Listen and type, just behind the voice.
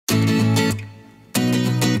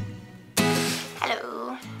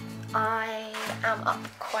am up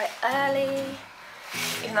quite early,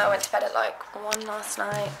 even though I went to bed at like 1 last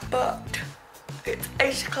night, but it's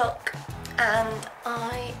 8 o'clock and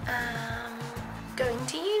I am going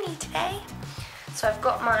to uni today. So I've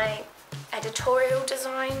got my editorial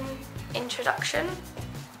design introduction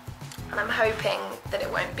and I'm hoping that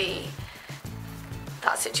it won't be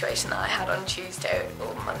that situation that I had on Tuesday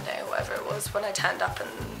or Monday or whatever it was when I turned up and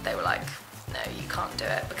they were like, no, you can't do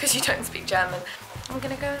it because you don't speak German. I'm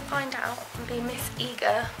gonna go and find out and be Miss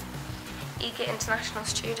Eager international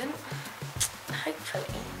student. And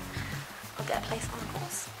hopefully I'll get a place on the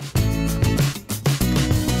course.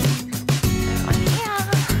 So I'm here.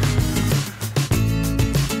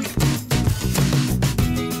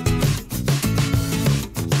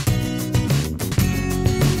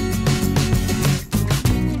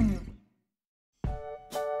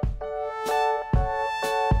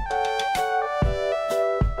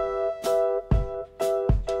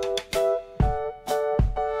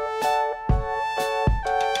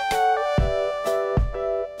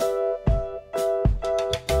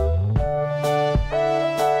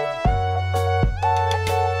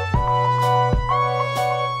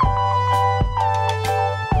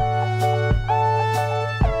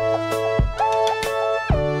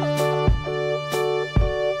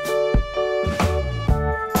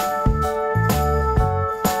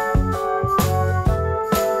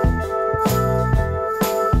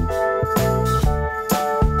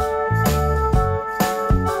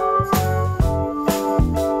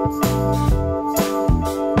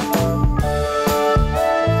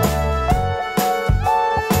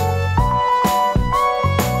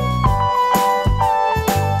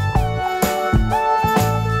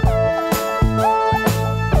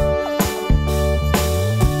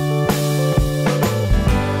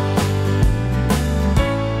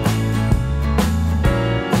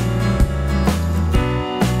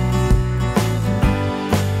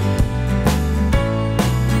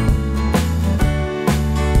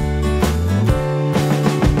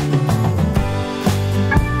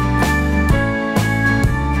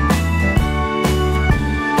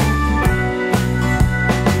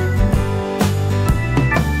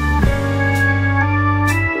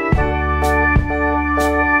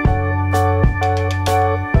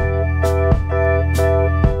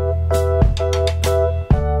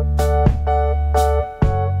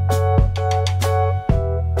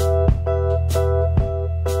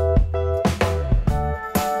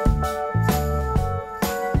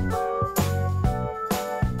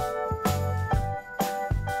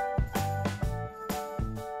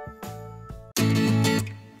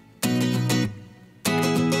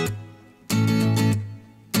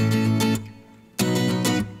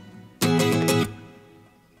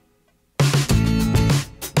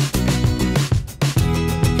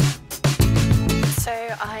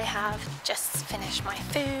 Just finished my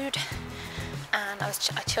food and I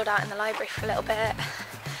chilled out in the library for a little bit,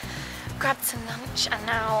 grabbed some lunch, and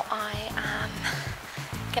now I am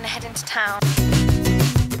gonna head into town.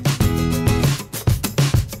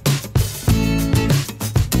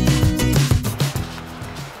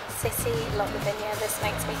 Sissy La Lavinia, this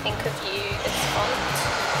makes me think of you, this font.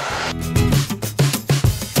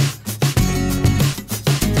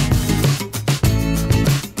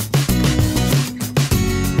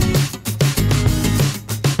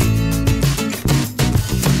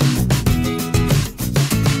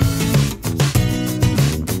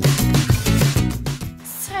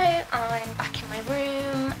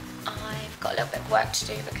 Work to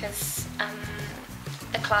do because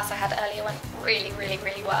the class I had earlier went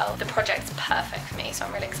really well. The project's perfect for me, so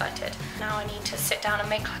I'm really excited. Now I need to sit down and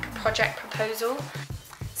make like a project proposal.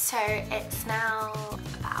 So it's now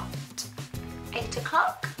about 8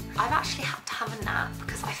 o'clock. I've actually had to have a nap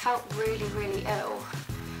because I felt really ill.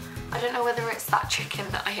 I don't know whether it's that chicken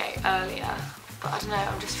that I ate earlier, but I don't know,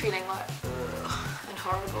 I'm just feeling like ugh, and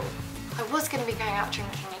horrible. I was going to be going out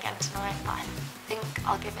drinking again tonight, but I think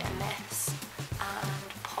I'll give it a miss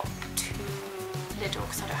and pop to Lidl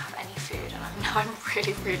because I don't have any food and I'm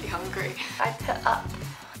really hungry. I put up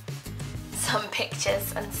some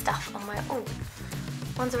pictures and stuff on my, oh,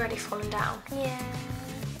 one's already fallen down. Yeah,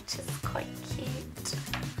 which is quite cute.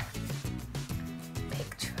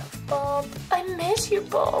 Picture of Bob. I miss you,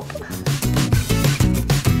 Bob.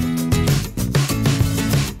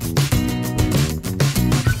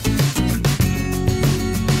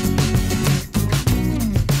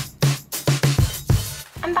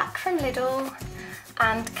 Lidl,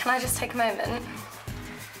 and can I just take a moment?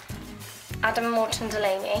 Adam Morton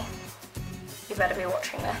Delaney, you better be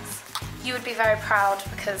watching this. You would be very proud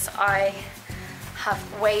because I have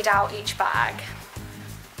weighed out each bag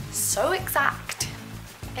so exact.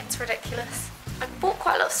 It's ridiculous. I bought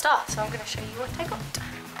quite a lot of stuff, so I'm going to show you what I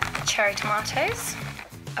got. Cherry tomatoes,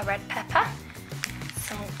 a red pepper,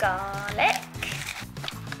 some garlic,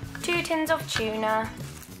 2 tins of tuna,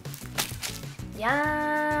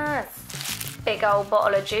 yes, big old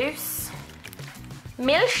bottle of juice,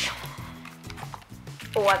 milk.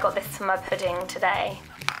 Oh, I got this for my pudding today.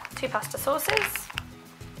 2 pasta sauces,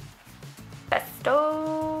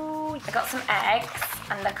 pesto. I got some eggs,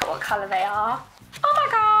 and look at what colour they are. Oh my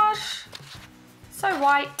gosh, so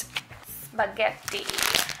white. Spaghetti,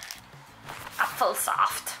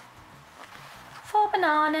 applesauce, 4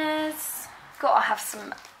 bananas. Gotta have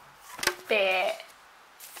some beer.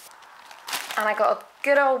 And I got a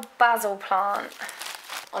good old basil plant.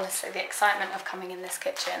 Honestly, the excitement of coming in this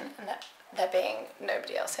kitchen and there being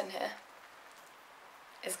nobody else in here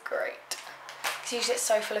is great. Because usually it's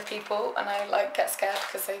so full of people and I like get scared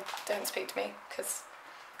because they don't speak to me because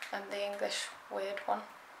I'm the English weird one.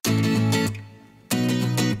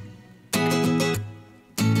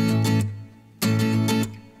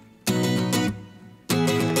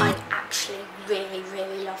 I actually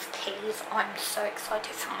really love peas. I'm so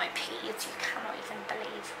excited for my peas, you cannot even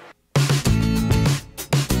believe.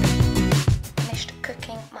 Finished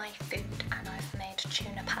cooking my food and I've made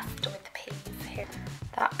tuna pasta with the peas here.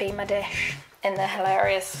 That be my dish in the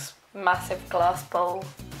hilarious massive glass bowl.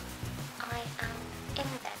 I am in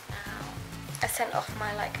bed now. I sent off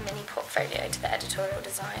my mini portfolio to the editorial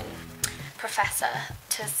design professor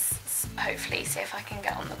to hopefully see if I can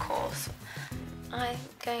get on the course. I'm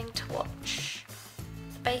going to watch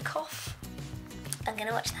Bake Off. I'm going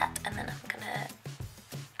to watch that and then I'm going to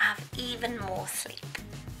have even more sleep.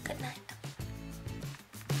 Good night.